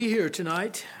Here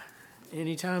tonight,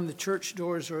 anytime the church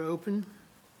doors are open,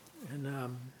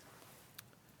 and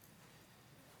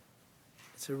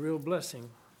it's a real blessing.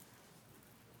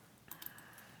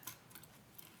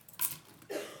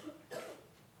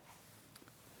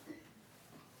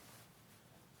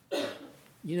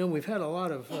 You know, we've had a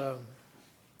lot of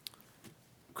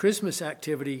Christmas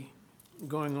activity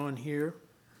going on here,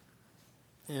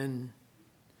 and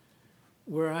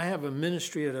where I have a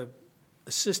ministry at a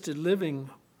assisted living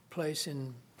place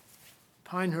in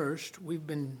Pinehurst, we've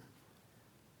been,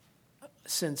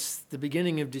 since the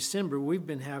beginning of December, we've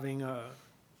been having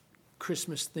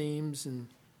Christmas themes,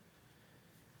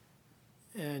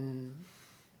 and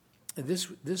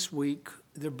this week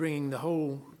they're bringing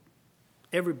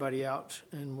everybody out,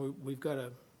 and we've got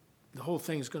the whole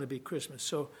thing's going to be Christmas.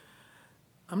 So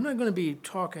I'm not going to be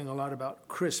talking a lot about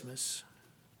Christmas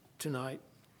tonight,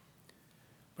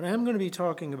 but I am going to be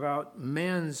talking about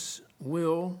man's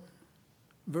will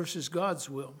versus God's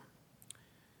will.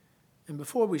 And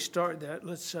before we start that,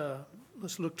 let's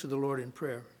look to the Lord in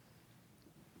prayer.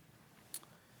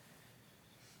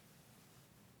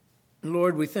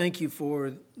 Lord, we thank you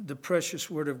for the precious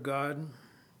Word of God.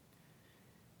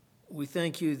 We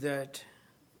thank you that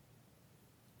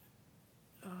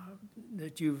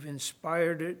you've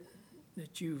inspired it,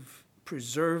 that you've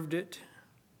preserved it,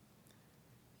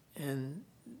 and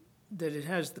that it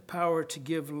has the power to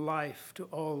give life to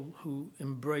all who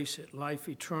embrace it, life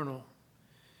eternal.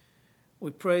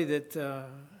 We pray that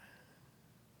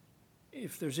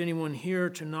if there's anyone here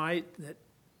tonight that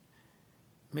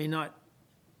may not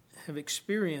have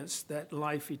experienced that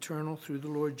life eternal through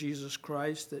the Lord Jesus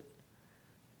Christ,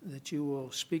 that you will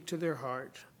speak to their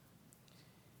heart.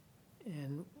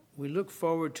 And we look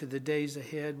forward to the days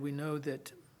ahead. We know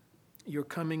that your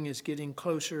coming is getting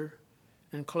closer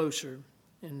and closer,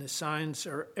 and the signs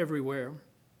are everywhere.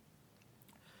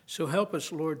 So help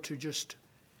us, Lord, to just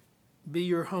be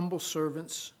your humble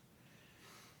servants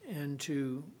and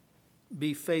to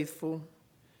be faithful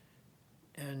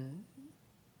and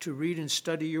to read and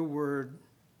study your word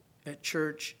at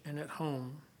church and at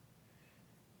home.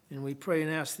 And we pray and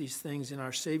ask these things in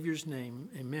our Savior's name.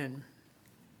 Amen.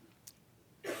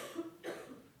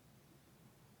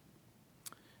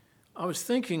 I was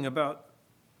thinking about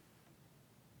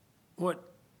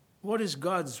what is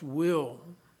God's will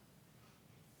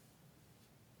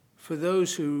for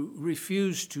those who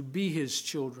refuse to be his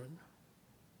children?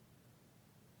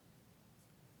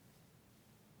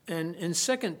 And in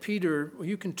 2 Peter,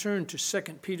 you can turn to 2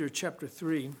 Peter chapter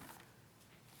 3.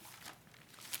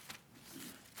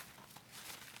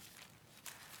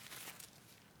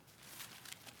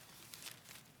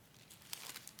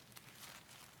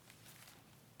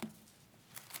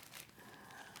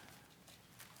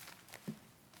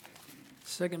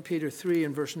 Second Peter 3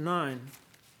 and verse 9.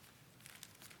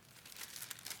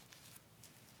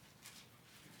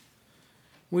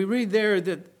 We read there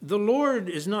that the Lord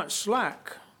is not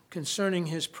slack concerning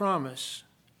his promise,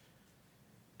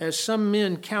 as some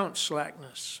men count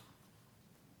slackness,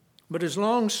 but is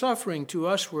long-suffering to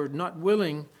usward, not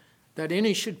willing that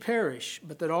any should perish,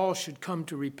 but that all should come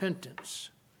to repentance.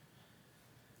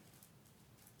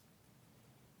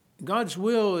 God's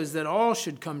will is that all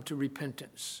should come to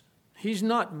repentance. He's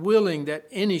not willing that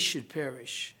any should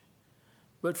perish.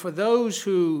 But for those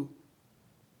who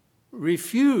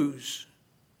refuse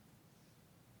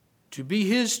to be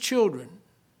his children,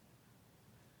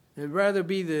 they'd rather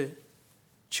be the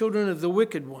children of the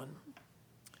wicked one,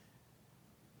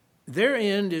 their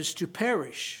end is to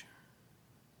perish.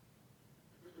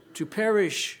 To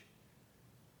perish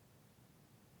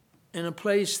in a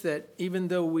place that, even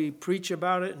though we preach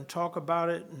about it and talk about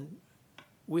it, and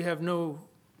we have no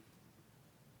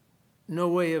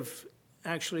way of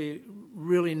actually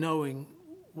really knowing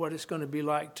what it's going to be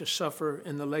like to suffer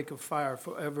in the lake of fire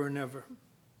forever and ever.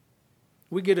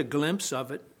 We get a glimpse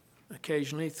of it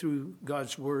occasionally through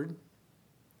God's word.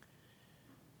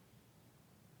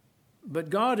 But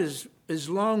God is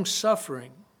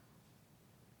long-suffering.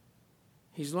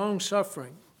 He's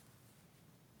long-suffering.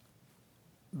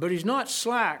 But he's not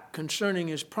slack concerning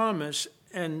his promise.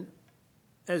 And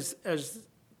as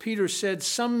Peter said,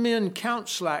 some men count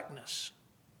slackness.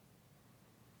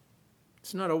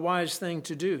 It's not a wise thing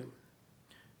to do.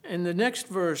 In the next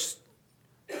verse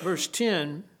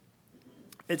 10,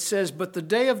 it says, "But the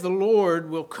day of the Lord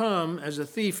will come as a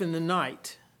thief in the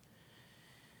night,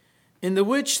 in the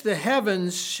which the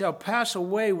heavens shall pass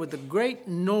away with a great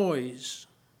noise,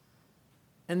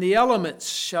 and the elements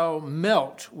shall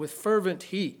melt with fervent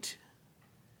heat.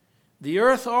 The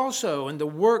earth also and the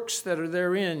works that are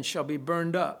therein shall be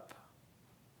burned up.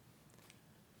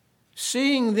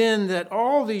 Seeing then that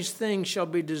all these things shall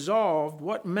be dissolved,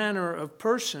 what manner of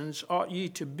persons ought ye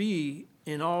to be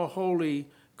in all holy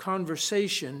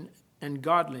conversation and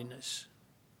godliness?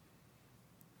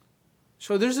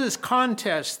 So there's this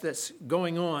contest that's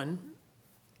going on,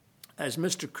 as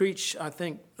Mr. Creech, I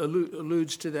think,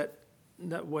 alludes to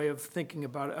that way of thinking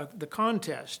about it, the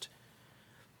contest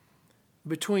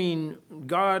between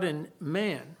God and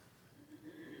man.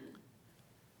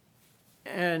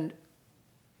 And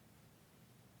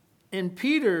in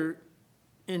Peter's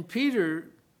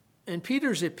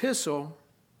epistle,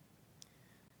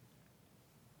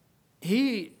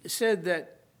 he said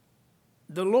that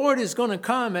the Lord is going to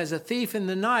come as a thief in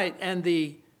the night, and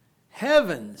the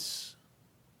heavens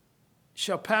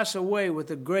shall pass away with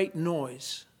a great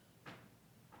noise.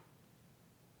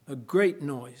 A great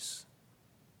noise.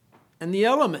 And the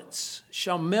elements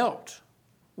shall melt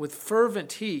with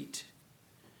fervent heat.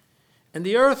 And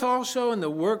the earth also and the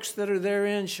works that are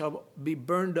therein shall be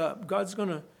burned up. God's going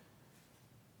to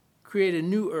create a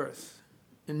new earth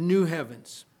and new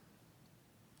heavens.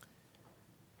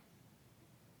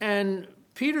 And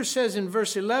Peter says in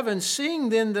verse 11, seeing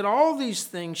then that all these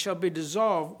things shall be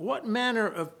dissolved, what manner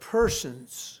of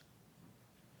persons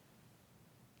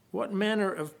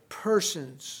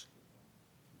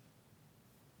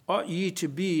ought ye to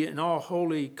be in all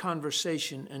holy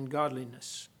conversation and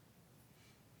godliness?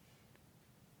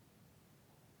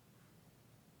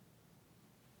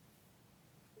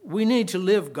 We need to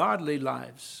live godly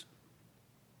lives.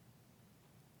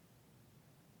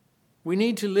 We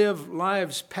need to live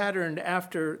lives patterned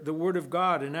after the Word of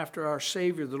God and after our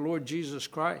Savior, the Lord Jesus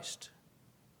Christ.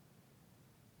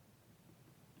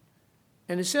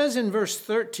 And it says in verse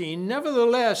 13,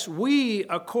 nevertheless, we,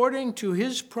 according to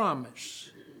his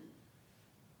promise,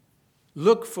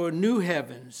 look for new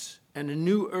heavens and a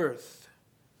new earth,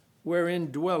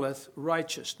 wherein dwelleth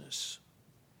righteousness.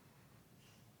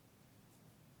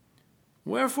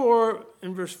 Wherefore,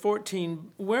 in verse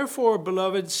 14, wherefore,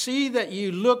 beloved, see that ye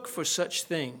look for such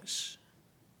things.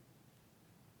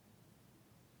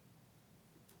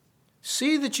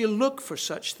 See that ye look for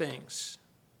such things,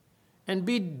 and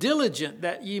be diligent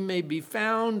that ye may be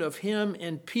found of him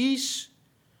in peace,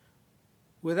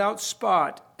 without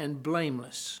spot and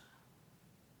blameless.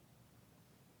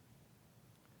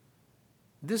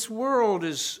 This world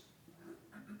is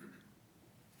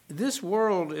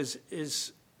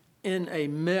in a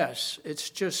mess.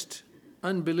 It's just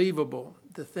unbelievable,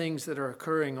 the things that are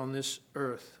occurring on this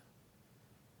earth.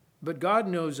 But God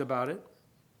knows about it.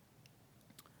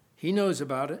 He knows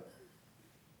about it.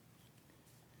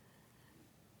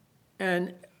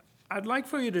 And I'd like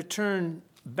for you to turn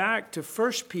back to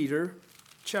 1 Peter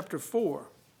chapter 4.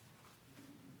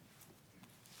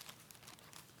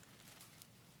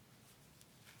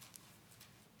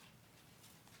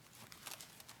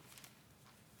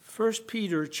 1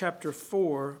 Peter chapter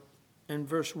 4 and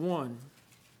verse 1.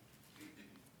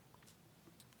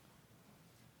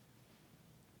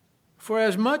 For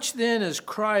as much then as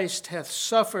Christ hath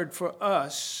suffered for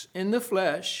us in the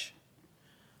flesh,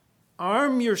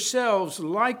 arm yourselves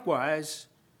likewise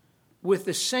with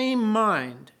the same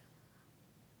mind.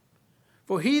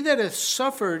 For he that hath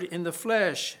suffered in the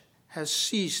flesh has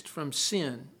ceased from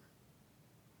sin.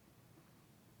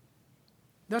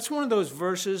 That's one of those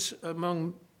verses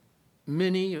among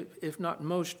many, if not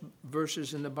most,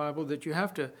 verses in the Bible that you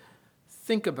have to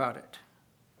think about it.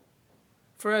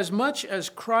 For as much as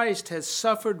Christ has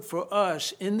suffered for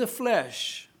us in the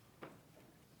flesh,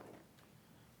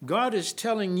 God is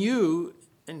telling you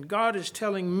and God is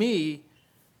telling me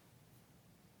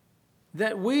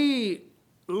that we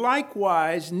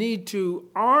likewise need to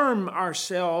arm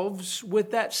ourselves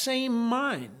with that same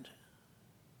mind,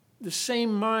 the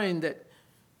same mind that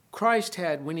Christ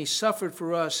had when he suffered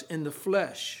for us in the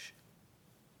flesh.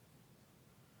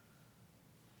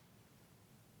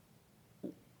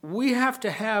 We have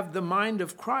to have the mind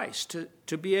of Christ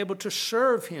to be able to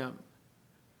serve him.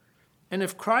 And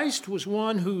if Christ was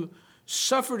one who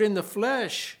suffered in the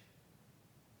flesh,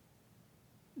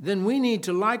 then we need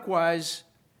to likewise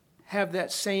have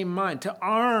that same mind, to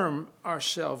arm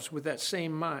ourselves with that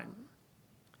same mind.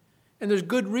 And there's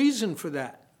good reason for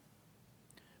that.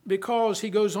 Because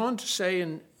he goes on to say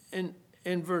in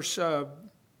verse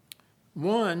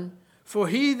 1, for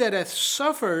he that hath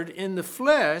suffered in the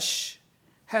flesh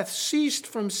hath ceased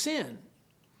from sin.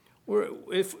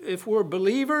 If we're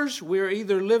believers, we're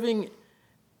either living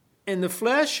in the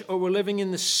flesh or we're living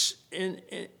in this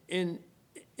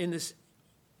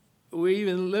we're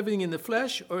even living in the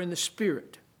flesh or in the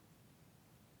spirit.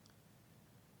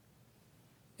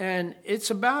 And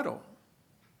it's a battle.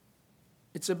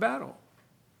 It's a battle.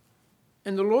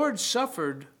 And the Lord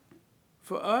suffered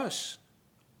for us.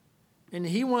 And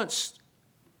he wants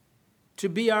to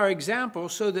be our example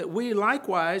so that we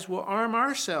likewise will arm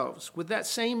ourselves with that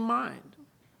same mind.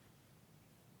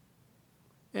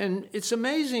 And it's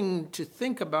amazing to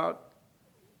think about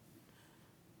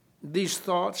these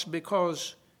thoughts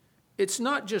because it's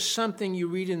not just something you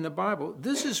read in the Bible.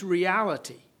 This is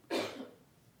reality.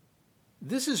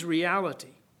 This is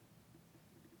reality.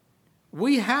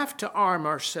 We have to arm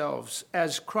ourselves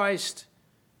as Christ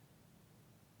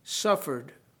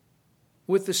suffered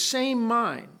with the same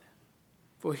mind.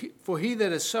 For he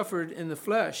that has suffered in the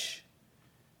flesh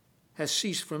has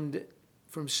ceased from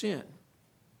sin.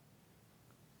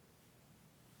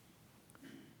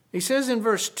 He says in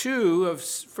verse 2 of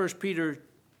 1 Peter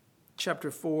chapter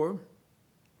 4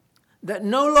 that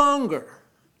no longer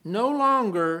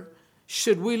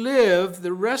should we live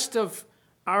the rest of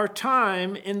our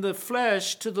time in the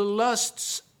flesh to the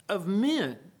lusts of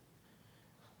men,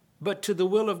 but to the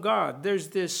will of God. There's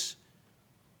this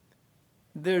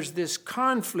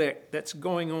conflict that's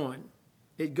going on.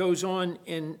 It goes on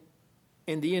in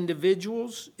the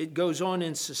individuals. It goes on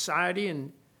in society.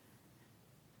 And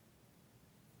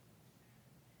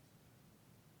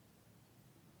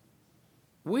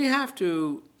we have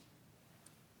to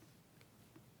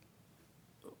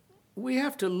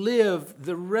live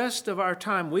the rest of our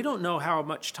time. We don't know how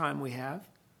much time we have.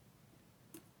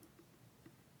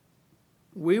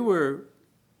 We were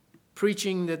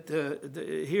preaching that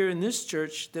here in this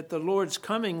church that the Lord's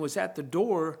coming was at the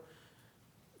door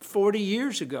 40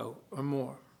 years ago or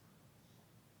more.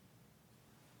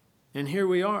 And here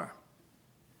we are.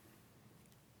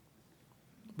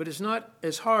 But it's not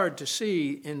as hard to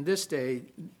see in this day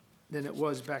than it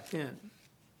was back then.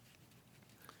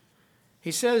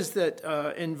 He says that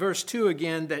in verse 2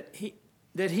 again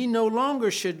that he no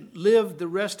longer should live the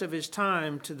rest of his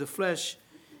time to the flesh,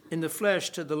 in the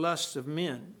flesh to the lusts of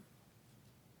men.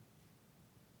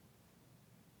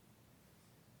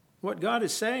 What God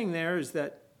is saying there is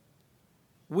that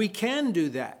we can do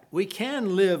that. We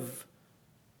can live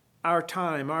our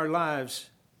time, our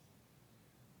lives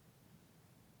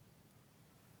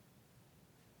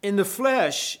in the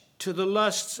flesh to the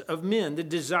lusts of men, the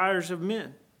desires of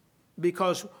men,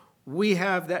 because we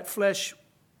have that flesh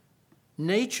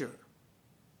nature.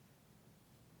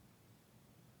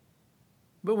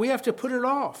 But we have to put it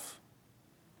off.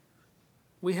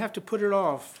 We have to put it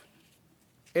off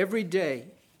every day,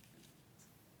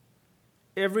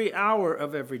 every hour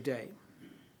of every day.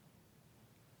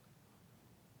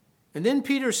 And then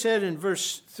Peter said in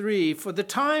verse 3, "For the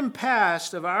time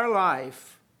past of our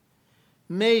life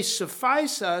may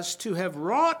suffice us to have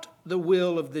wrought the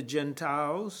will of the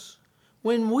Gentiles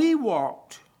when we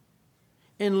walked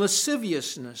in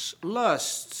lasciviousness,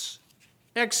 lusts,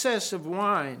 excess of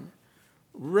wine,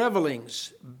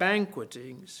 revelings,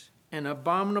 banquetings, and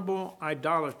abominable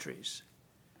idolatries."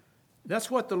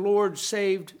 That's what the Lord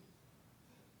saved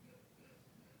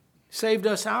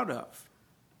us out of.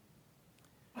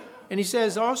 And he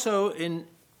says also in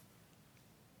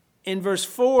verse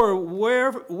 4,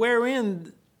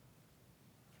 wherein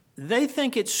they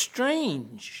think it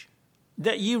strange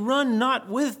that ye run not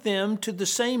with them to the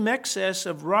same excess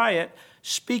of riot,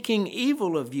 speaking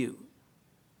evil of you.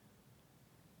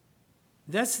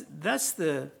 That's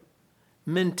the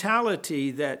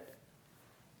mentality that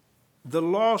the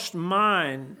lost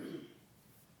mind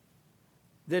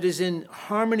that is in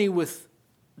harmony with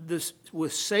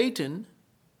Satan,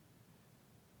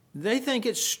 they think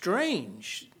it's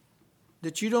strange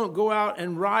that you don't go out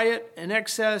and riot and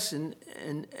excess and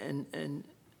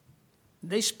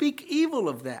they speak evil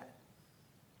of that.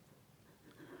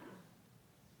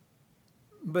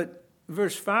 But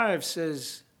verse 5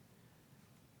 says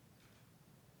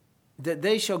that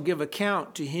they shall give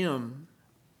account to him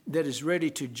that is ready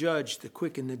to judge the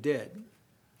quick and the dead.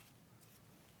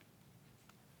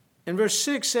 And verse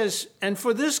 6 says, "And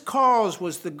for this cause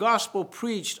was the gospel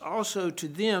preached also to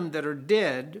them that are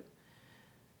dead,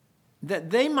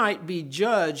 that they might be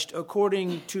judged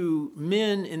according to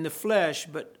men in the flesh,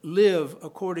 but live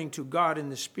according to God in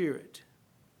the Spirit.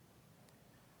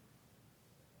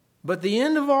 But the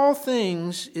end of all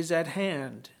things is at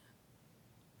hand.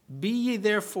 Be ye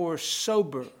therefore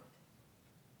sober."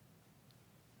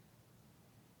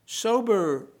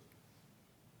 Sober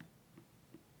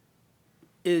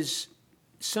is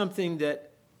something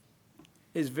that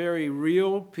is very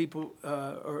real. People,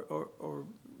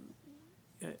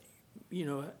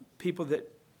 people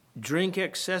that drink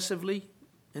excessively,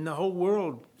 and the whole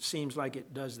world seems like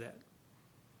it does that.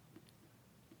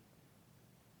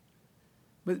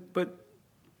 But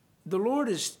the Lord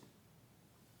is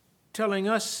telling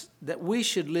us that we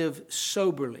should live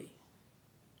soberly.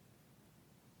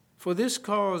 For this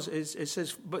cause, it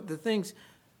says, but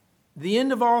the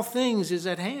end of all things is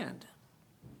at hand.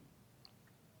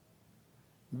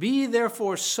 Be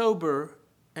therefore sober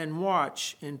and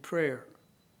watch in prayer.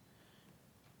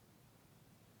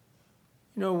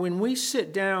 You know, when we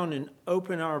sit down and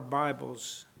open our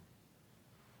Bibles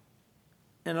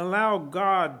and allow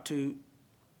God to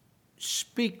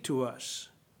speak to us,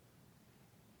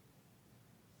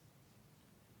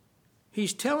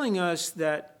 He's telling us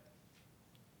that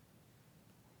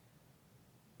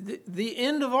the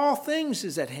end of all things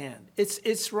is at hand.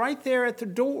 It's right there at the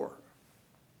door.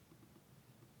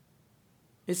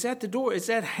 It's at the door. It's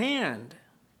at hand.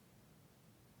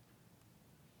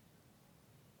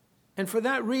 And for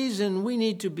that reason, we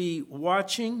need to be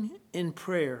watching in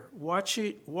prayer. Watch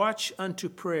unto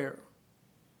prayer.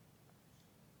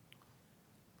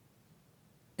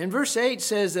 And verse 8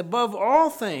 says, above all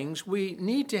things, we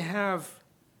need to have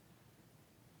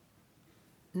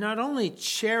not only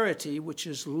charity, which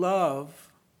is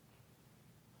love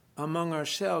among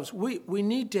ourselves, we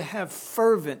need to have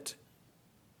fervent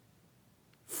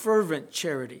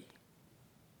charity.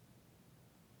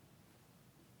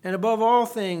 And above all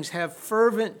things, have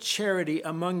fervent charity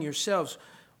among yourselves.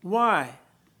 Why?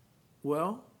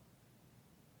 Well,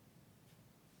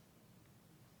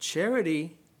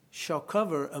 charity shall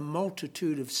cover a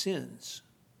multitude of sins.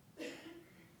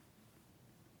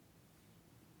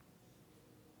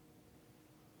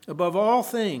 Above all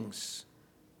things,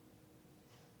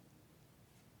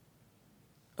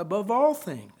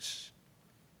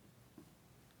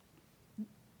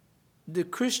 the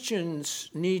Christians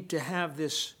need to have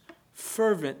this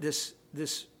fervent, this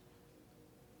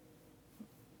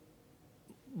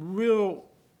real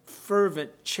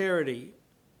fervent charity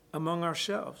among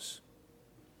ourselves.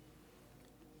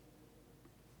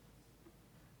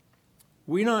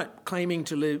 We're not claiming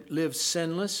to live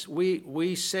sinless.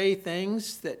 We say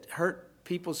things that hurt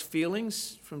people's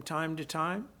feelings from time to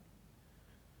time.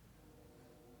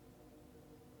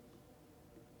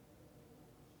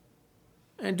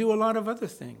 And do a lot of other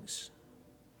things.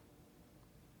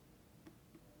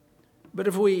 But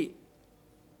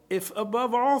if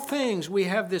above all things we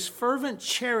have this fervent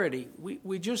charity,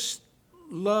 we just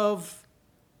love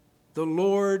the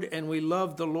Lord and we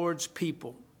love the Lord's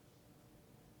people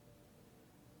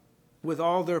with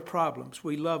all their problems.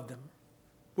 We love them.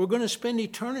 We're going to spend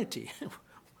eternity.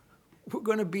 We're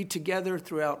going to be together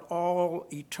throughout all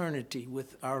eternity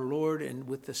with our Lord and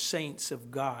with the saints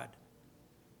of God.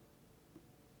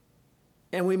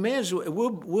 And we may as well,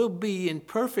 we'll be in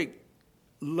perfect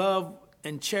love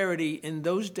and charity in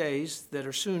those days that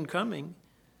are soon coming.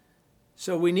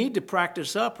 So we need to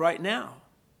practice up right now.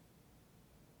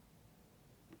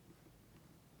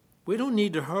 We don't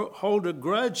need to hold a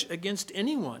grudge against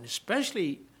anyone,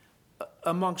 especially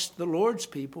amongst the Lord's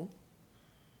people.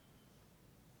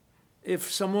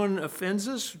 If someone offends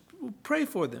us, we'll pray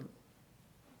for them.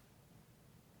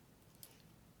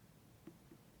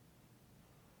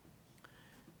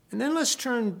 And then let's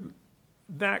turn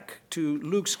back to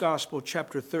Luke's Gospel,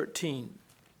 chapter 13.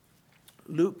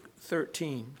 Luke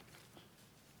 13.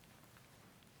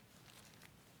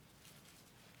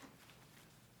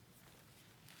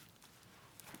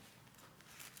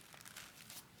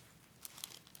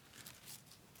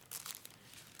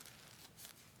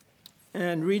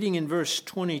 And reading in verse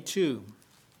 22.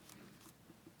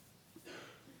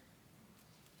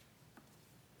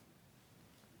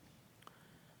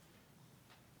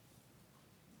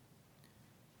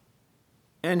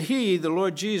 And he, the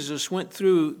Lord Jesus, went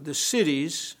through the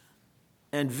cities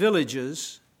and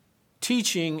villages,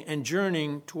 teaching and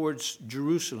journeying towards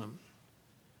Jerusalem.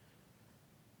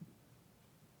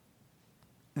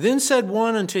 Then said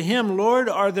one unto him, Lord,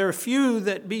 are there few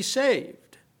that be saved?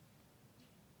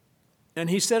 And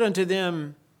he said unto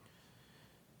them,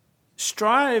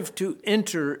 strive to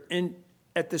enter in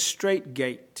at the strait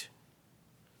gate.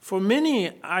 For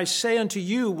many, I say unto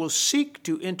you, will seek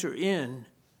to enter in,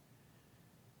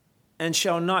 and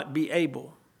shall not be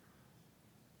able.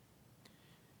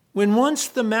 When once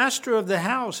the master of the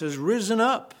house has risen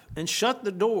up and shut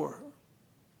the door,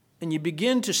 and you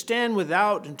begin to stand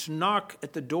without and to knock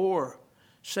at the door,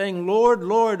 saying, Lord,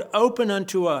 Lord, open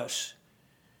unto us,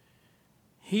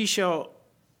 he shall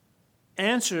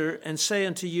answer and say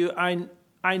unto you,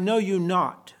 I know you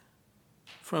not,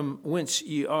 from whence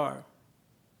ye are.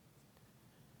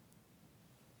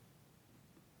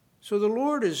 So the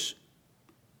Lord is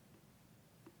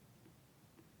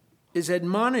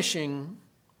admonishing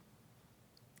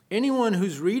anyone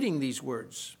who's reading these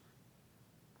words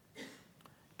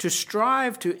to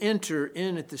strive to enter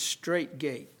in at the straight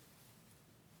gate.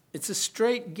 It's a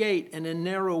straight gate and a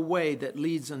narrow way that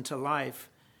leads unto life.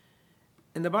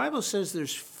 And the Bible says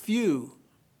there's few.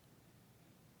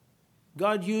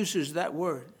 God uses that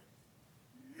word.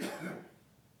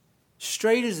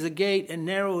 Straight is the gate and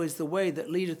narrow is the way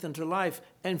that leadeth unto life.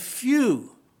 And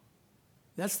few,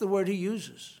 that's the word he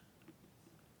uses.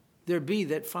 There be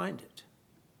that find it.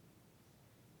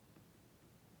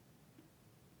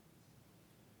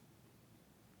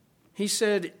 He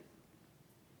said,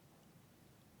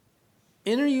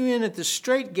 enter you in at the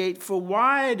straight gate, for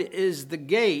wide is the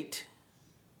gate,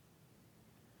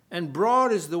 and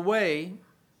broad is the way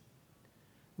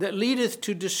that leadeth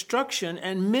to destruction,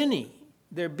 and many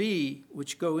there be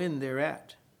which go in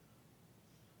thereat.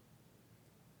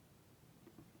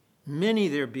 Many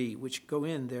there be which go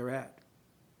in thereat.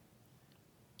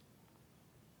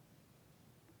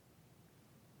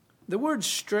 The word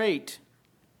straight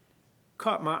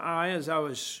caught my eye as I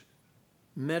was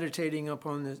meditating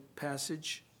upon the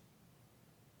passage.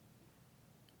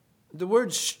 The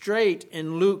word straight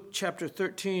in Luke chapter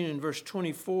 13 and verse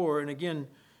 24, and again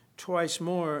twice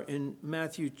more in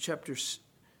Matthew chapter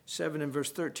 7 and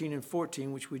verse 13 and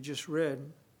 14, which we just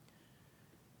read,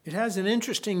 it has an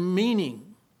interesting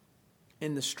meaning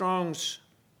in the Strong's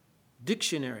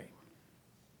dictionary.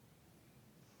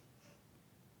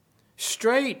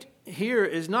 Straight here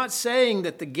is not saying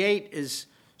that the gate is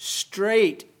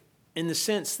straight in the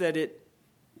sense that it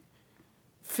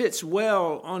fits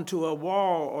well onto a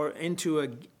wall or into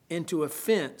a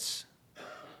fence.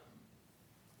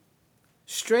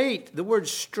 Straight, the word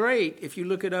straight, if you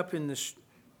look it up in the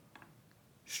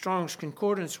Strong's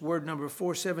Concordance, word number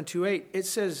 4728, it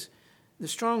says, the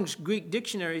Strong's Greek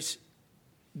dictionaries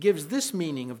gives this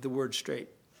meaning of the word straight.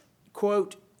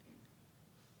 Quote,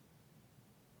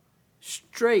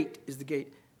 straight is the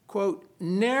gate. Quote,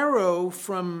 narrow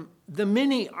from the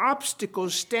many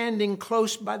obstacles standing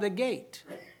close by the gate.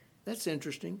 That's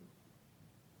interesting.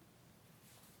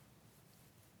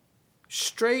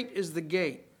 Straight is the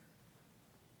gate.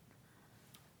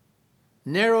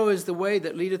 Narrow is the way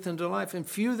that leadeth unto life, and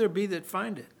few there be that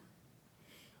find it.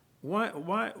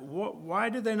 Why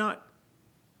do they not?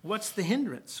 What's the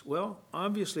hindrance? Well,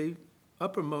 obviously,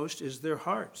 uppermost is their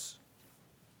hearts.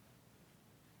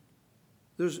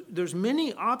 There's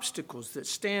many obstacles that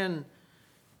stand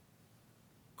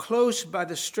close by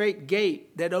the straight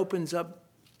gate that opens up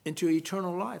into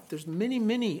eternal life. There's many,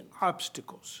 many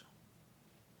obstacles.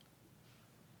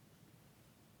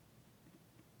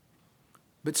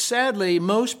 But sadly,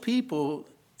 most people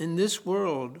in this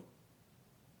world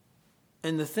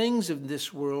and the things of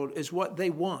this world is what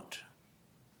they want.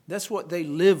 That's what they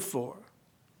live for.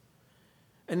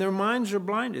 And their minds are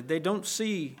blinded. They don't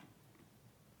see.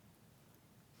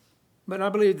 But I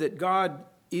believe that God,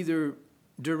 either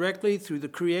directly through the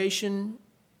creation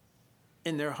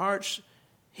in their hearts,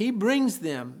 he brings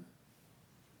them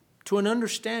to an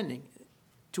understanding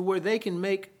to where they can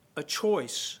make a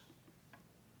choice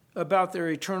about their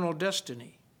eternal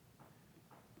destiny.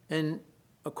 And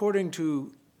according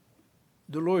to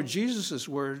the Lord Jesus'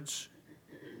 words,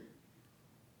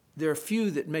 there are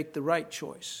few that make the right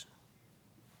choice,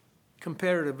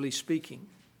 comparatively speaking.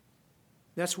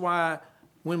 That's why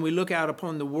when we look out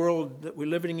upon the world that we're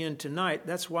living in tonight,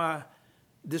 that's why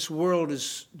this world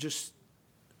is just,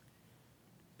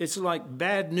 it's like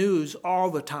bad news all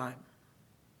the time.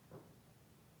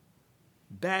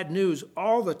 Bad news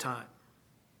all the time.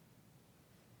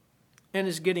 And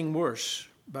it's getting worse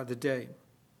by the day.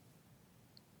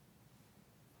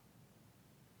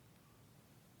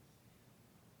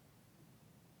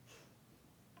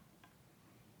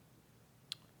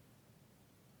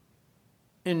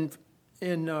 In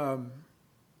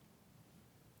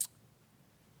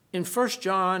 1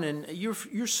 John, and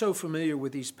you're so familiar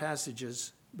with these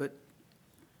passages, but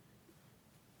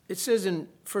it says in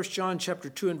 1 John chapter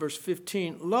 2 and verse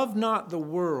 15, love not the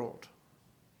world.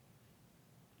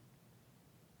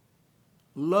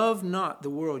 Love not the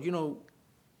world. You know,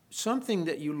 something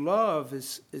that you love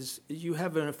is you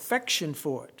have an affection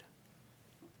for it.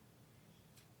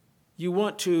 You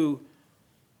want to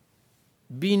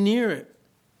be near it,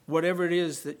 whatever it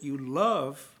is that you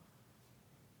love.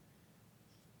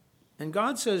 And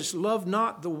God says, love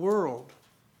not the world,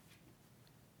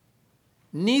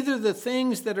 neither the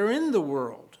things that are in the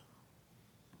world.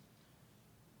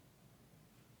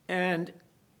 And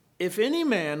if any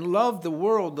man love the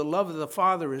world, the love of the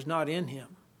Father is not in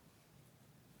him.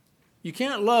 You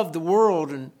can't love the world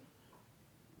and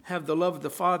have the love of the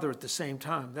Father at the same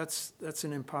time. That's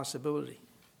an impossibility.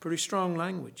 Pretty strong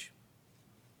language.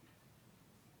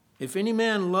 If any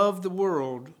man love the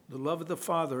world, the love of the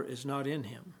Father is not in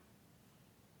him.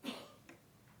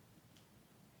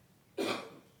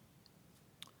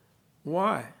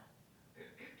 Why?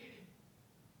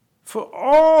 For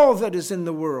all that is in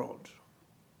the world,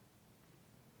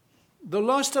 the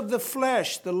lust of the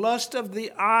flesh, the lust of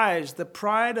the eyes, the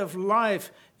pride of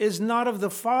life is not of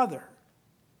the Father.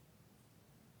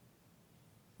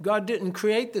 God didn't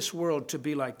create this world to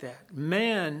be like that.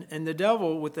 Man and the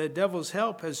devil, with the devil's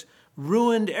help, has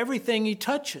ruined everything he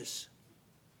touches.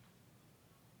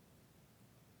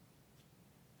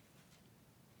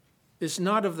 Is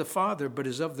not of the Father, but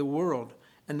is of the world.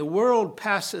 And the world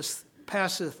passeth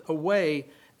away,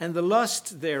 and the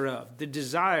lust thereof, the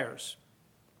desires.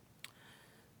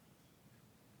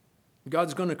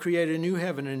 God's going to create a new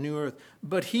heaven and a new earth.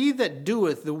 But he that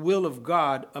doeth the will of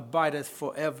God abideth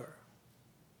forever.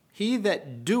 He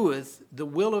that doeth the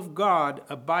will of God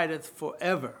abideth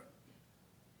forever.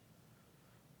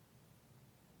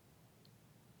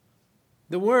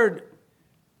 The word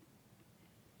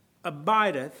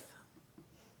abideth,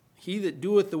 he that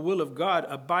doeth the will of God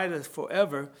abideth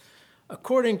forever,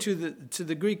 according to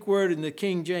the Greek word in the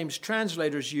King James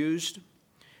translators used,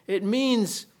 it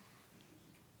means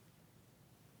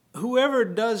whoever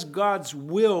does God's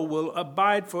will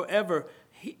abide forever.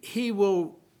 He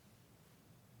will,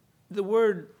 the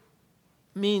word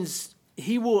means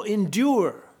he will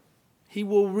endure. He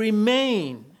will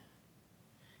remain.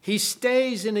 He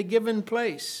stays in a given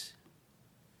place.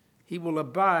 He will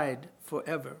abide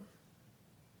forever.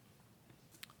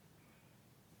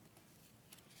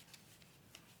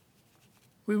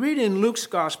 We read in Luke's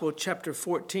Gospel, chapter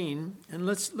 14, and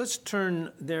let's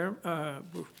turn there.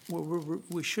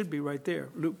 We should be right there.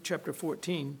 Luke chapter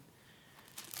 14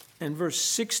 and verse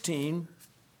 16.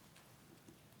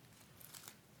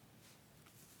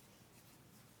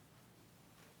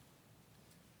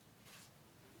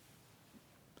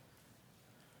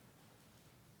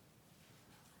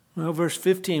 Well, verse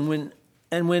 15,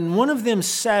 when one of them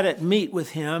sat at meat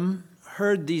with him,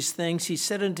 heard these things, he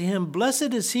said unto him,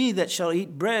 Blessed is he that shall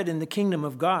eat bread in the kingdom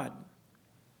of God.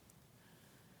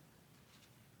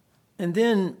 And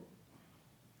then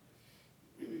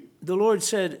the Lord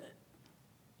said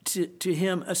to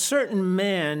him, A certain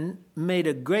man made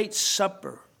a great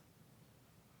supper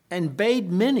and bade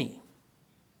many.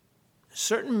 A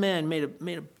certain man made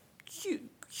a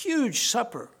huge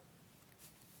supper,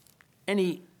 and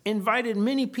he invited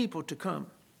many people to come.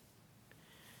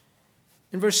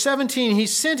 In verse 17, he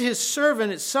sent his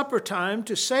servant at supper time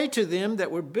to say to them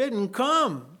that were bidden,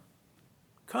 Come,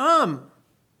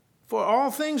 for all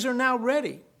things are now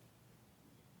ready.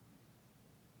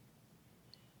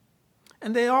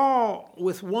 And they all,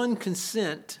 with one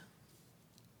consent,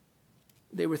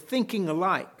 they were thinking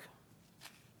alike.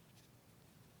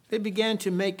 They began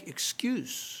to make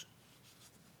excuse.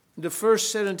 The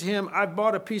first said unto him, I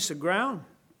bought a piece of ground.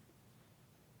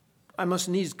 I must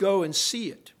needs go and see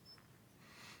it.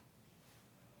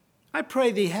 I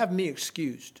pray thee, have me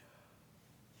excused.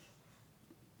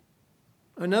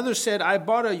 Another said, I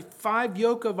bought 5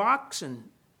 yoke of oxen,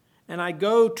 and I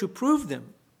go to prove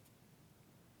them.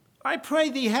 I pray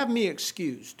thee, have me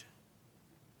excused.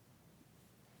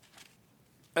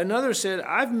 Another said,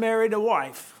 I've married a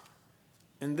wife,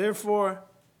 and therefore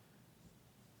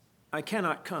I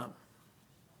cannot come.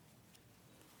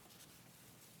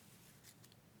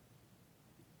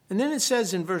 And then it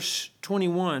says in verse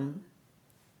 21,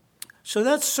 So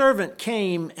that servant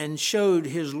came and showed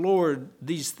his Lord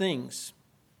these things.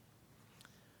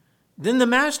 Then the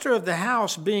master of the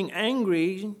house, being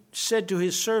angry, said to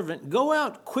his servant, Go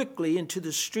out quickly into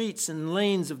the streets and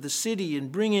lanes of the city,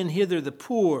 and bring in hither the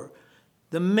poor,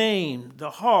 the maimed, the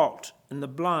halt, and the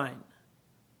blind.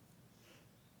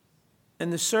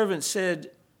 And the servant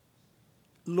said,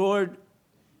 Lord,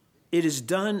 it is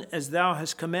done as thou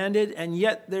hast commanded, and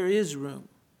yet there is room.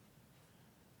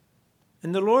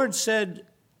 And the Lord said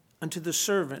unto the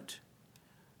servant,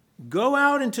 Go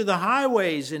out into the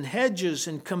highways and hedges,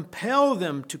 and compel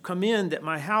them to come in, that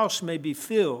my house may be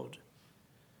filled.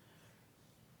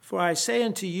 For I say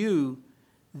unto you,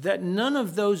 that none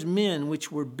of those men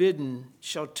which were bidden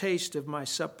shall taste of my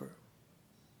supper.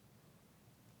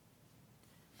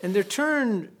 And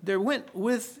there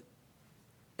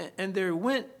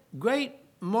went great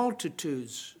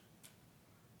multitudes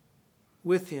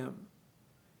with him.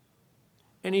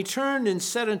 And he turned and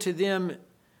said unto them,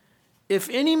 If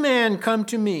any man come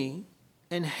to me,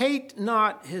 and hate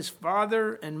not his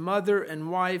father and mother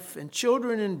and wife and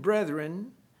children and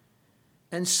brethren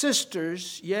and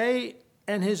sisters, yea,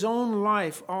 and his own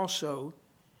life also,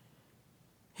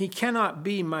 he cannot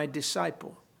be my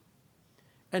disciple.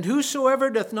 And whosoever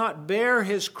doth not bear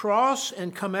his cross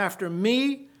and come after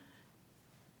me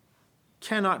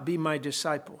cannot be my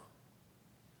disciple.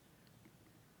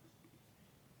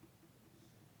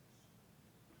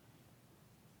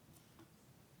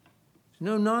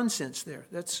 No nonsense there.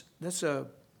 That's the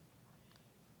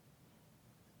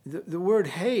word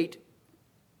hate.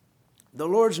 The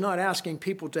Lord's not asking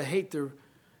people to hate their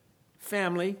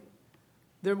family.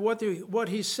 What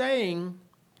he's saying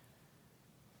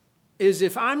is,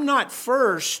 if I'm not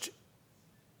first,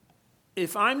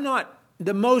 if I'm not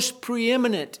the most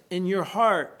preeminent in your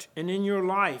heart and in your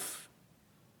life,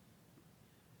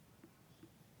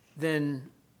 then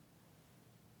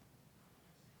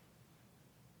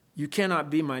you cannot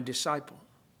be my disciple.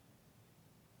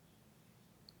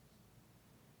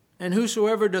 And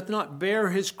whosoever doth not bear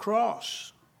his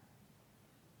cross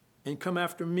and come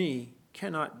after me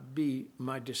cannot be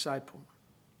my disciple.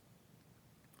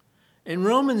 In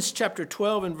Romans chapter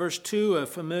 12 and verse 2, a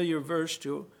familiar verse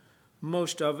to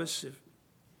most of us,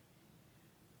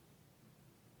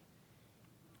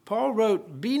 Paul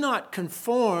wrote, "Be not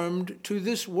conformed to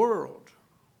this world."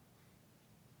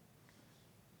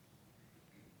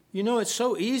 You know, it's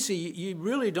so easy. You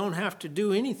really don't have to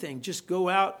do anything. Just go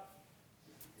out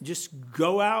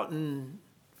and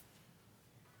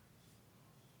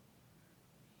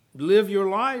live your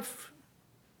life.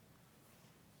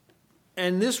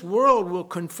 And this world will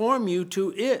conform you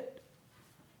to it.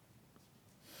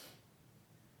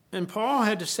 And Paul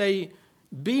had to say,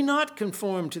 be not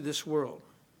conformed to this world.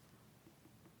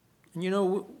 And you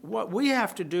know, what we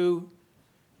have to do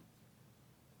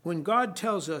when God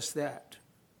tells us that,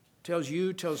 tells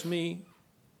you, tells me,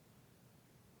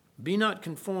 be not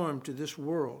conformed to this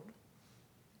world,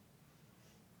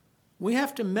 we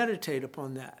have to meditate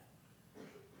upon that.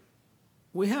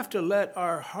 We have to let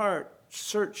our heart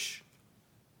search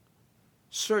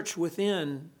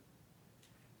within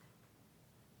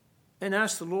and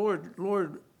ask the Lord,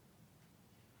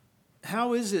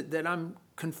 how is it that I'm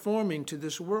conforming to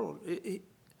this world?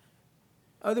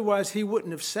 Otherwise, he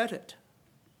wouldn't have said it.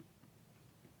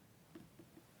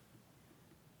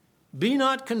 Be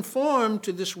not conformed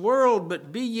to this world,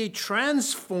 but be ye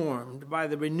transformed by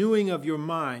the renewing of your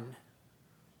mind,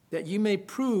 that ye may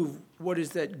prove what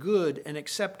is that good and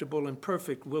acceptable and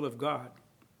perfect will of God.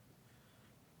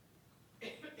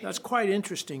 That's quite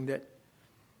interesting that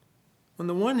on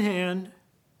the one hand,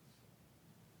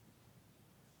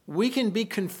 we can be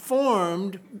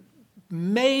conformed,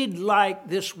 made like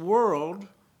this world,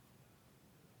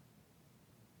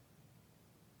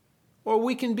 or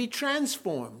we can be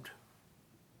transformed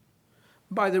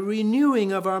by the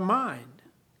renewing of our mind.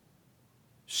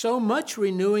 So much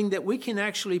renewing that we can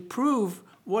actually prove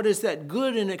what is that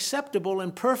good and acceptable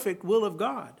and perfect will of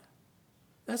God.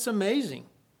 That's amazing.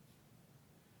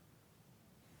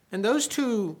 And those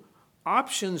two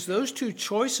options, those two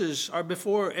choices are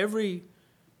before every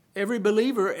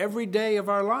believer every day of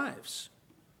our lives.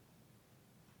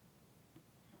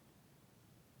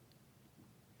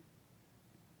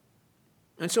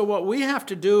 And so what we have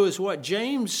to do is what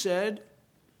James said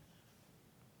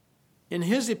in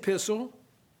his epistle.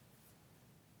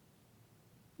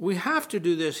 We have to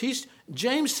do this.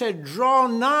 James said, draw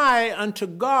nigh unto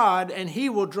God, and he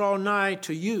will draw nigh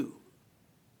to you.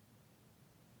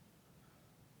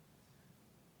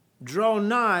 Draw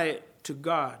nigh to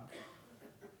God.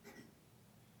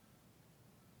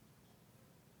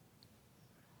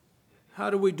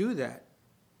 How do we do that?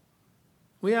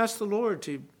 We pray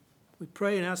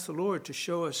and ask the Lord to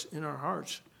show us in our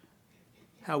hearts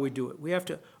how we do it. We have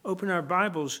to open our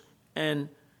Bibles and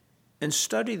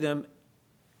study them,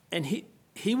 and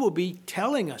he will be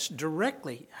telling us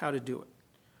directly how to do it.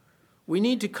 We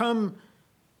need to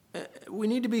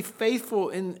be faithful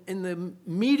in the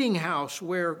meeting house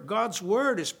where God's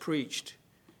word is preached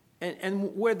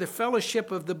and where the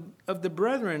fellowship of the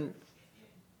brethren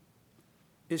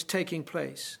is taking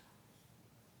place.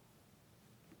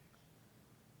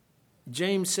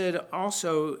 James said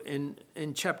also in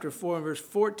chapter 4 and verse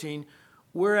 14,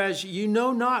 whereas you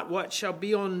know not what shall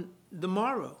be on the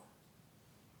morrow.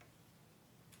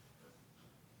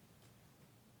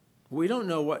 We don't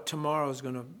know what tomorrow is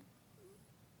going to.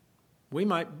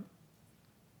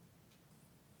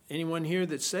 Anyone here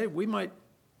that's saved, we might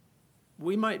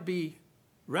be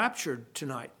raptured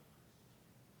tonight.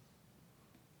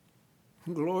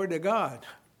 Glory to God.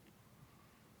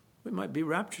 We might be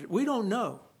raptured. We don't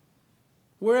know.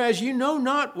 Whereas you know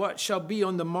not what shall be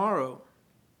on the morrow.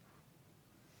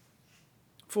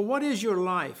 For what is your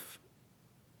life?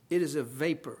 It is a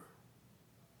vapor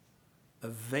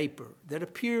that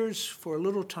appears for a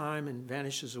little time and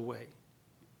vanishes away.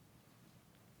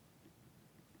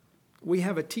 We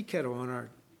have a tea kettle on our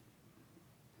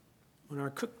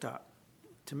cooktop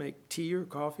to make tea or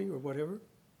coffee or whatever,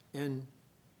 and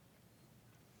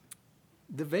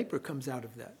the vapor comes out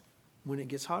of that when it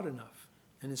gets hot enough,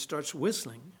 and it starts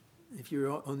whistling if you're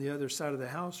on the other side of the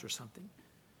house or something.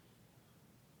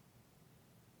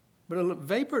 But a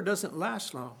vapor doesn't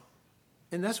last long,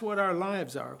 and that's what our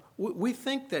lives are. We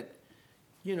think that,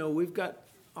 we've got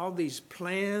all these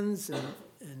plans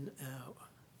and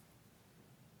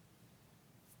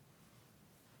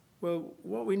well,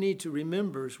 what we need to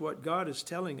remember is what God is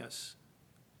telling us.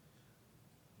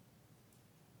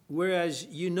 Whereas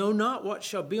you know not what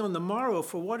shall be on the morrow,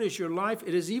 for what is your life?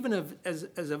 It is even as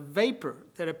a vapor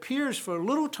that appears for a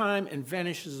little time and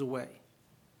vanishes away.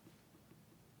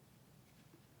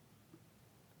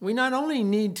 We not only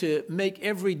need to make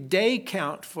every day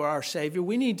count for our Savior,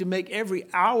 we need to make every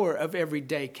hour of every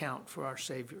day count for our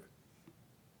Savior.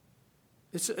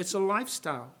 It's a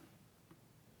lifestyle.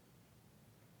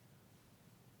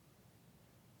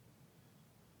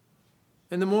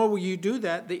 And the more you do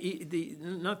that,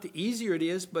 not the easier it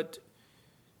is, but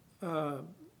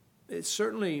it's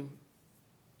certainly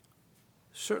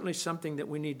something that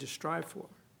we need to strive for.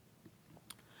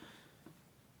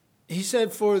 He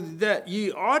said, for that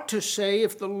ye ought to say,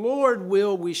 if the Lord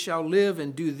will, we shall live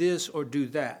and do this or do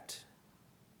that.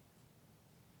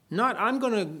 Not, I'm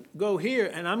going to go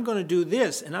here and I'm going to do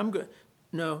this and I'm going.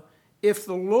 No, if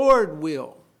the Lord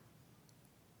will,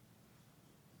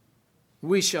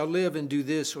 we shall live and do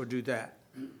this or do that.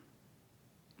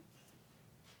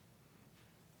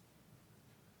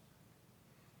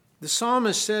 The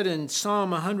psalmist said in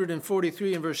Psalm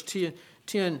 143 and verse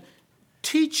 10,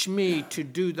 teach me to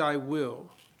do thy will.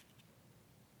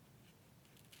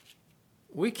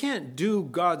 We can't do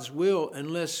God's will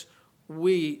unless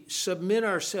we submit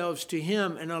ourselves to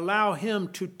him and allow him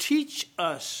to teach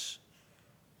us.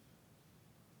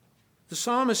 The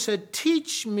psalmist said,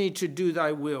 teach me to do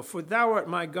thy will, for thou art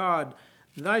my God.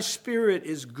 Thy spirit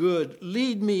is good.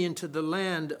 Lead me into the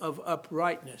land of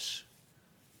uprightness.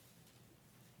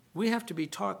 We have to be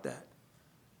taught that.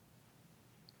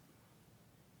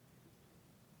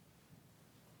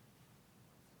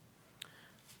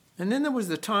 And then there was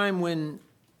the time when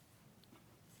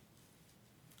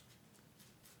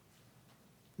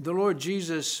the Lord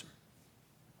Jesus,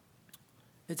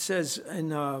 it says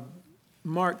in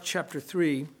Mark chapter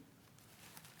 3,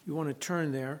 you want to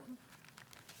turn there.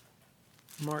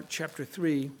 Mark chapter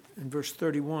 3 and verse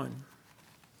 31.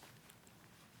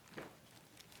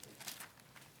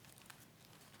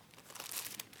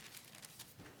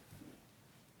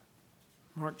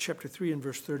 Mark chapter 3 and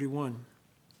verse 31.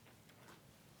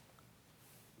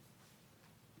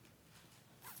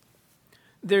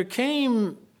 There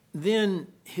came then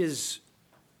his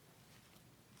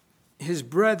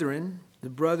brethren, the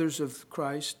brothers of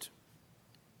Christ,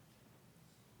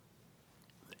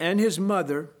 and his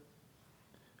mother,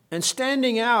 and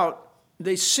standing out,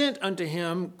 they sent unto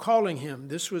him, calling him.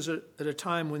 This was at a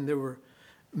time when there were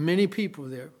many people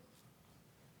there.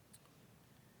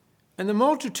 And the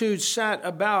multitude sat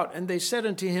about, and they said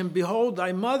unto him, behold,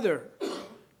 thy mother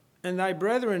and thy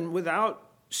brethren without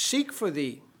seek for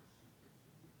thee.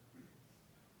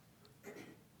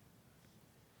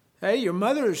 Hey, your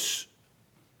mother's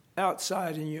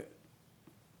outside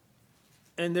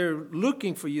and they're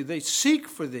looking for you. They seek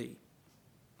for thee.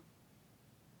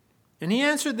 And he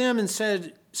answered them and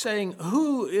said, saying,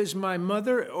 who is my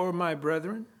mother or my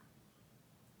brethren?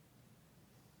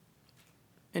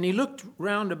 And he looked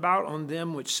round about on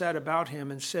them which sat about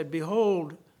him and said,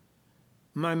 behold,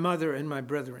 my mother and my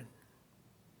brethren.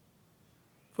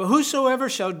 For whosoever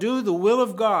shall do the will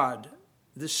of God,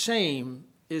 the same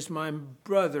is my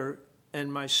brother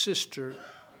and my sister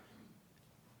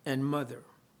and mother.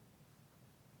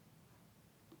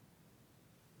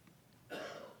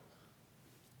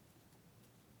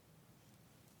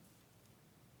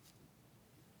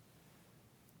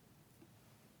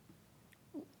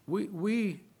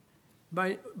 We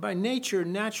by nature,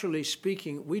 naturally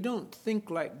speaking, we don't think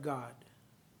like God.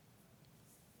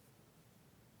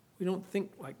 We don't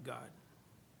think like God.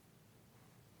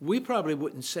 We probably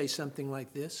wouldn't say something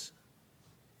like this.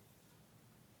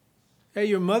 Hey,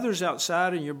 your mother's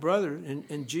outside and your brother,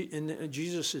 and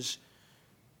Jesus is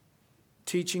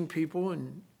teaching people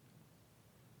and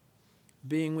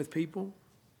being with people.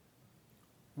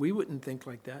 We wouldn't think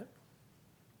like that.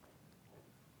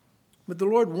 But the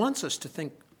Lord wants us to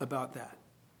think about that.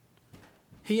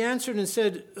 He answered and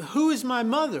said, who is my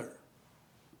mother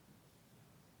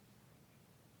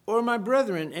or my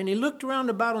brethren? And he looked round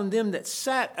about on them that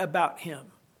sat about him.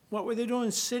 What were they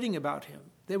doing sitting about him?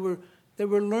 They were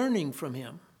learning from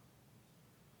him.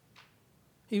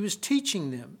 He was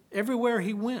teaching them everywhere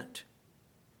he went.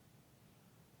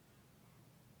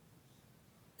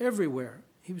 Everywhere.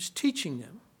 He was teaching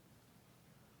them.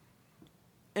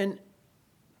 And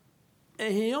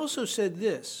he also said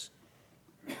this,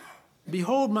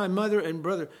 behold my mother and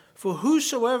brother, for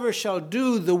whosoever shall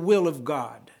do the will of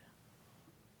God,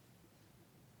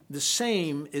 the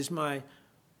same is my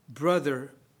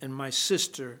brother and my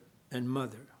sister and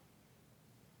mother.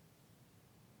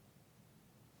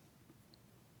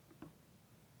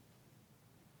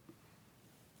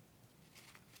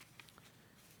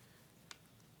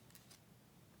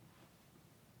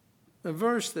 A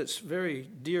verse that's very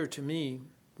dear to me,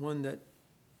 one that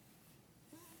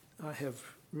I have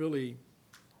really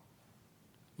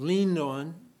leaned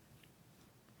on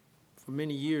for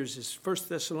many years, is 1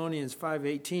 Thessalonians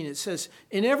 5:18. It says,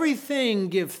 in everything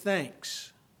give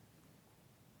thanks.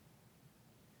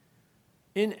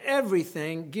 In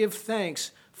everything give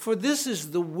thanks, for this is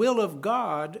the will of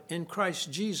God in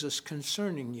Christ Jesus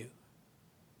concerning you.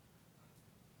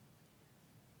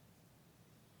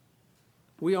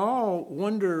 We all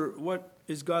wonder what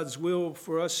is God's will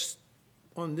for us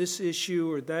on this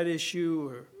issue or that issue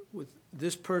or with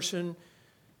this person.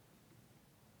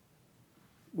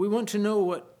 We want to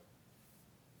know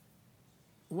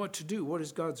what to do. What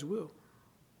is God's will?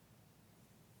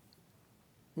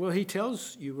 Well, he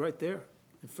tells you right there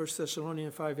in 1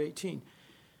 Thessalonians 5:18.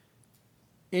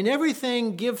 In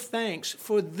everything give thanks,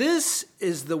 for this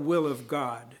is the will of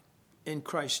God in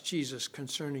Christ Jesus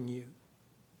concerning you.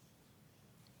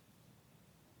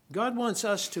 God wants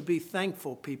us to be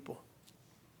thankful people.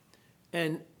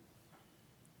 And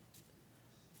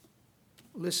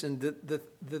listen, the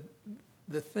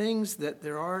things that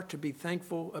there are to be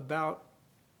thankful about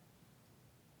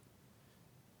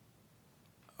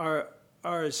are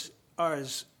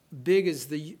as big as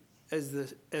the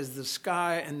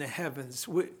sky and the heavens.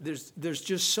 There's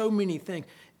just so many things.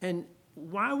 And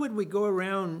why would we go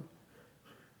around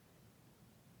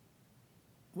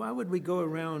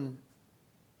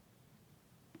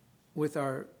with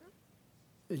our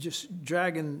just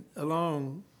dragging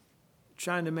along,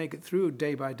 trying to make it through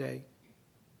day by day,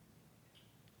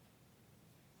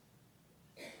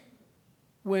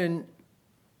 when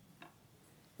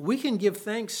we can give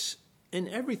thanks in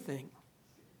everything?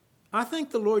 I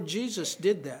think the Lord Jesus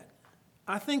did that.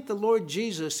 I think the Lord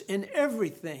Jesus in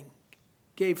everything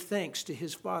gave thanks to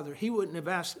his Father. He wouldn't have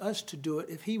asked us to do it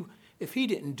if he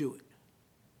didn't do it.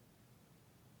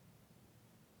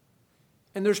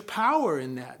 And there's power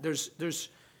in that. There's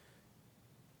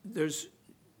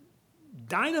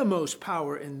dynamos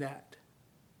power in that.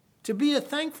 To be a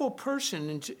thankful person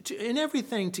and in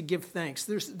everything to give thanks.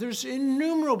 There's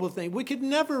innumerable things. We could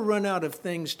never run out of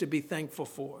things to be thankful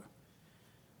for.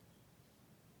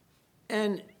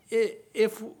 And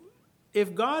if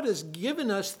God has given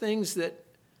us things that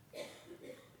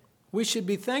we should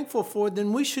be thankful for,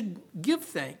 then we should give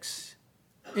thanks.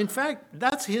 In fact,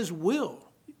 that's his will.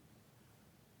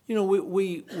 You know,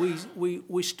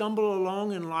 we stumble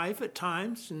along in life at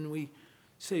times, and we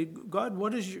say, God,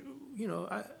 what is your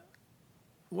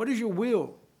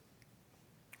will?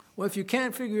 Well, if you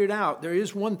can't figure it out, there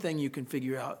is one thing you can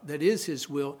figure out that is his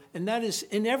will, and that is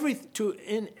in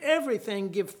everything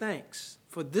give thanks,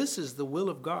 for this is the will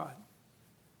of God.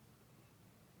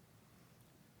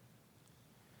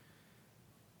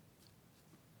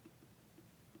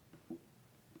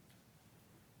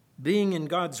 Being in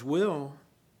God's will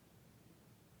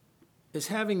is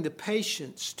having the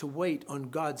patience to wait on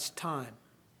God's time.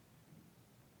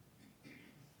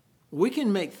 We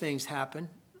can make things happen,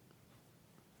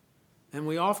 and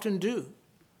we often do.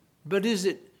 But is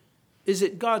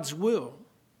it God's will?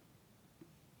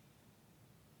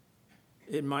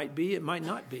 It might be, it might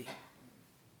not be.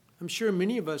 I'm sure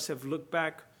many of us have looked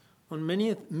back on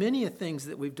many things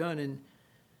that we've done,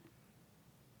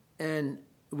 and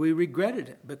we regretted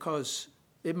it because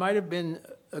it might have been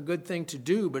a good thing to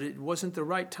do, but it wasn't the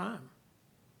right time.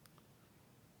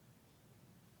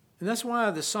 And that's why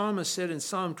the psalmist said in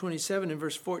Psalm 27 and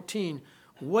verse 14,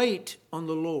 wait on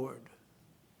the Lord.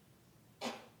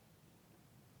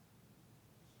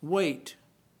 Wait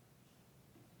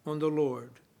on the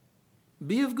Lord.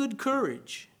 Be of good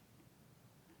courage.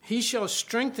 He shall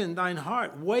strengthen thine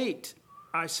heart. Wait,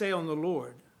 I say, on the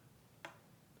Lord.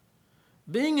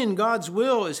 Being in God's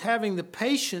will is having the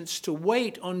patience to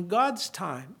wait on God's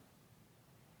time.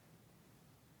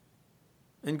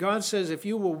 And God says, if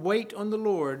you will wait on the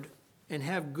Lord and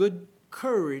have good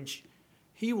courage,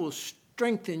 he will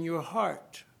strengthen your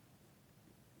heart.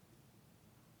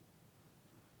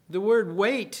 The word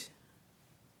wait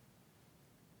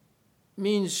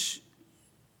means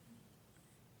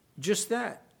just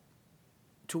that.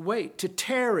 to wait, to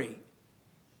tarry.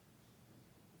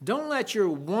 Don't let your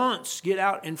wants get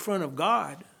out in front of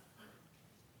God.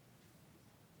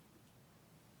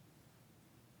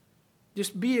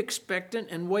 Just be expectant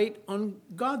and wait on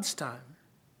God's time.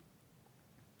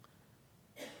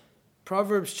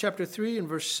 Proverbs chapter 3 and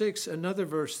verse 6, another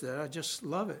verse that I just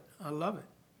love it. I love it.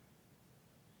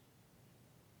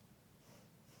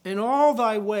 In all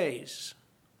thy ways,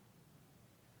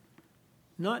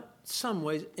 not some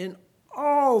ways, in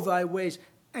all thy ways,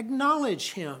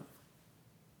 acknowledge him.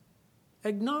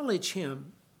 Acknowledge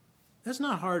him. That's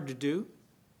not hard to do.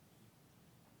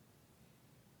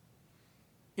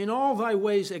 In all thy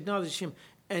ways acknowledge him,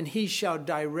 and he shall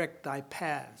direct thy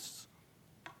paths.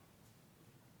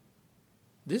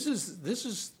 This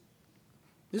is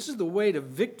the way to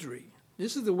victory.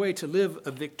 This is the way to live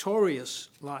a victorious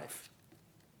life.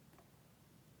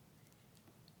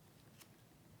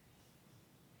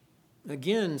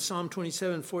 Again, Psalm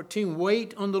 27:14,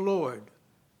 wait on the Lord.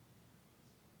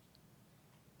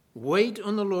 Wait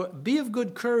on the Lord. Be of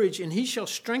good courage, and he shall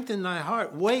strengthen thy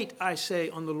heart. Wait, I say,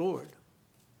 on the Lord.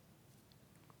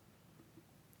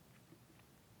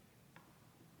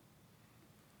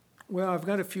 Well, I've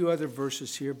got a few other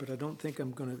verses here, but I don't think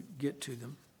I'm going to get to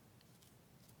them.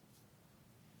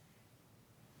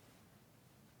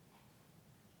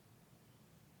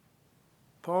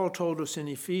 Paul told us in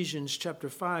Ephesians chapter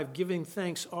 5, giving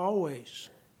thanks always.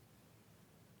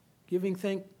 Giving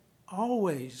thanks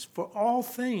always for all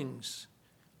things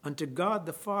unto God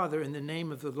the Father in the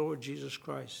name of the Lord Jesus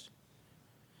Christ.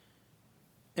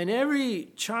 And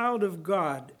every child of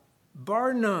God,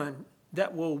 bar none,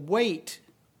 that will wait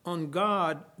on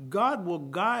God, God will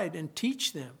guide and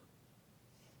teach them.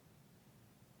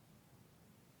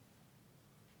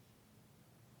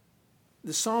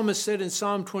 The psalmist said in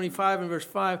Psalm 25 and verse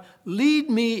 5, lead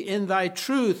me in thy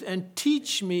truth and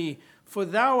teach me, for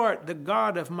thou art the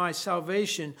God of my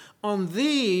salvation. On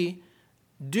thee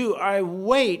do I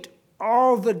wait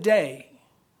all the day.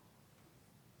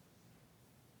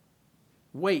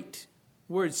 Wait,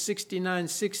 word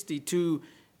 6960,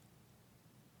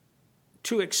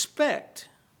 to expect,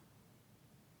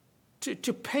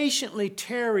 to patiently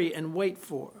tarry and wait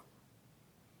for.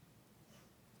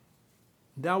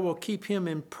 Thou wilt keep him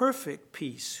in perfect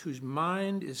peace, whose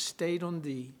mind is stayed on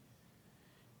thee,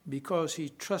 because he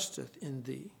trusteth in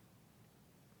thee.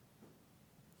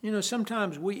 You know,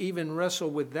 sometimes we even wrestle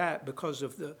with that because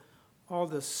of all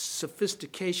the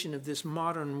sophistication of this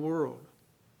modern world,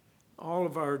 all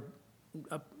of our,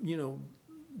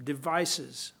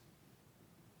 devices.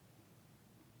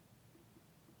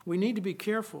 We need to be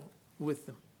careful with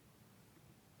them.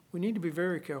 We need to be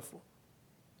very careful.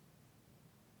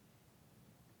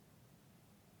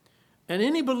 And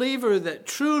any believer that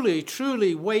truly,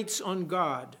 truly waits on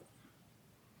God,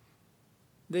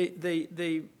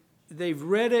 they've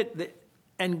read it,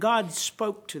 and God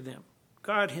spoke to them.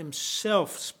 God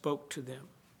himself spoke to them.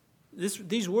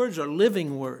 These words are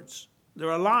living words. They're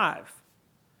alive.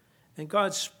 And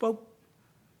God spoke.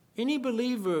 Any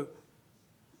believer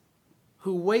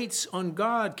who waits on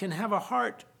God can have a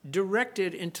heart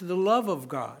directed into the love of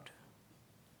God.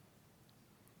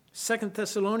 2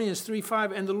 Thessalonians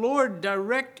 3:5, and the Lord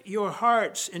direct your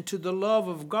hearts into the love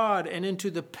of God and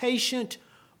into the patient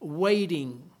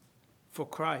waiting for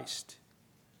Christ.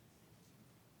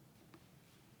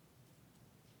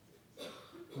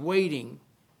 Waiting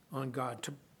on God,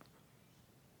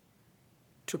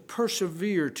 to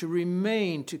persevere, to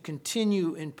remain, to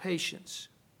continue in patience.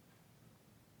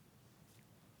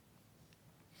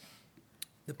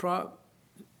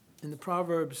 In the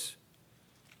Proverbs,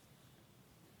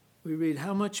 we read,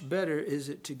 how much better is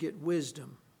it to get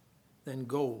wisdom than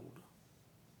gold,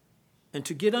 and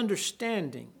to get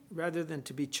understanding rather than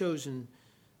to be chosen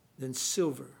than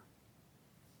silver.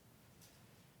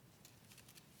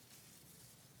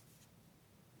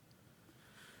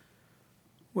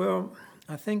 Well,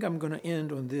 I think I'm going to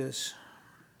end on this.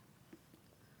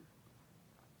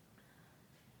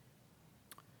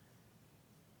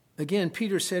 Again,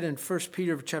 Peter said in 1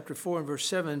 Peter chapter 4 and verse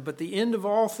 7, but the end of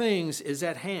all things is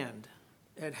at hand.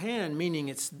 At hand, meaning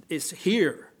it's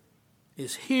here.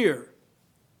 It's here.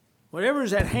 Whatever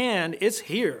is at hand, it's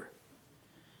here.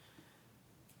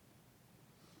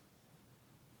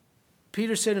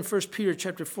 Peter said in 1 Peter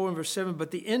chapter 4 and verse 7, but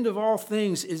the end of all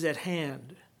things is at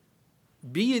hand.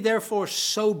 Be ye therefore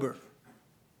sober.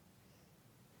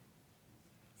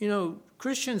 You know,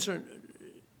 Christians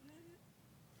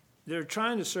they're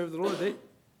trying to serve the Lord.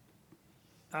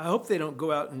 I hope they don't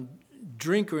go out and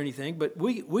drink or anything, but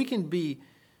we can be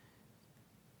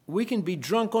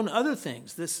drunk on other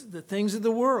things, the things of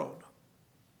the world.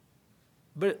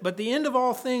 But the end of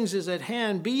all things is at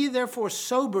hand. Be ye therefore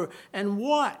sober and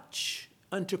watch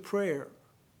unto prayer.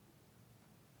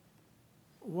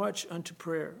 Watch unto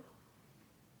prayer.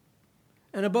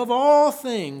 And above all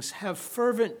things, have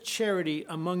fervent charity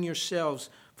among yourselves,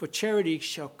 for charity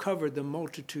shall cover the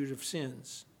multitude of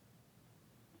sins.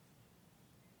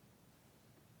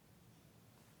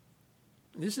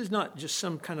 This is not just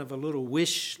some kind of a little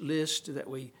wish list that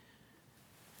we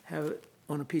have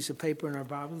on a piece of paper in our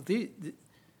Bible.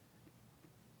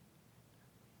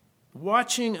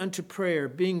 Watching unto prayer,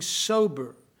 being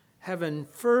sober, having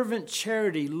fervent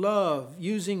charity, love,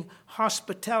 using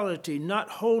hospitality, not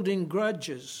holding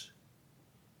grudges.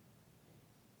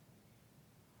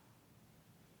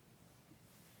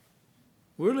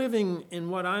 We're living in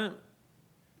what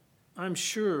I'm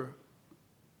sure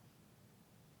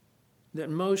that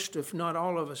most, if not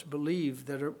all of us, believe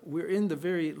that we're in the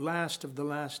very last of the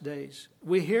last days.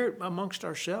 We hear it amongst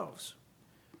ourselves.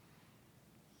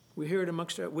 We hear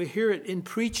it in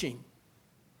preaching.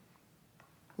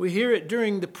 We hear it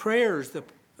during the prayers,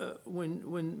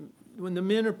 when the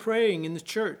men are praying in the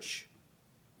church.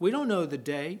 We don't know the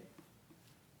day.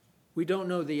 We don't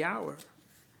know the hour.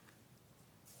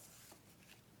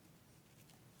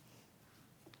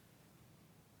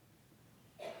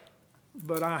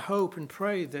 But I hope and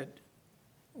pray that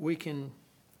we can,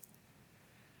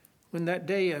 when that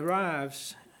day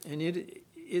arrives, and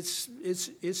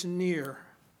it's near,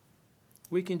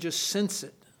 we can just sense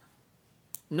it.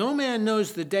 No man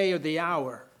knows the day or the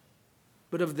hour,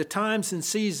 but of the times and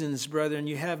seasons, brethren,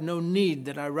 you have no need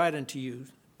that I write unto you,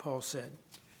 Paul said.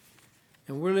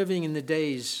 And we're living in the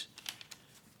days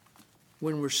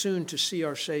when we're soon to see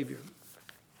our Savior.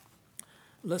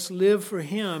 Let's live for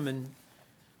him and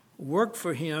work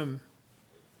for him,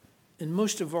 and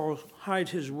most of all, hide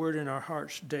his word in our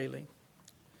hearts daily.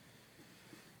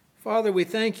 Father, we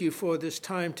thank you for this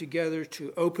time together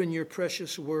to open your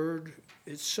precious word.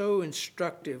 It's so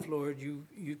instructive, Lord.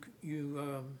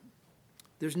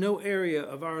 There's no area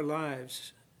of our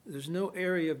lives, there's no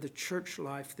area of the church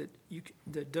life that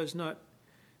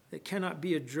cannot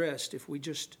be addressed if we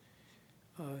just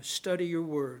study your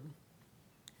word.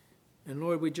 And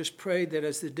Lord, we just pray that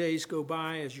as the days go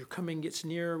by, as your coming gets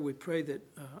nearer, we pray that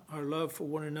our love for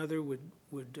one another would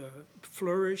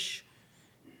flourish,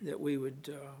 that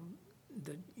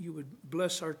that you would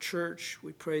bless our church.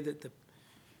 We pray that the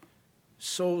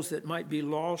souls that might be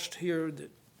lost here,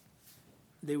 that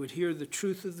they would hear the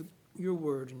truth of your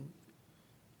word and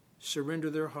surrender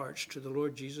their hearts to the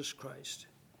Lord Jesus Christ.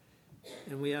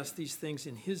 And we ask these things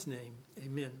in his name.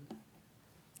 Amen.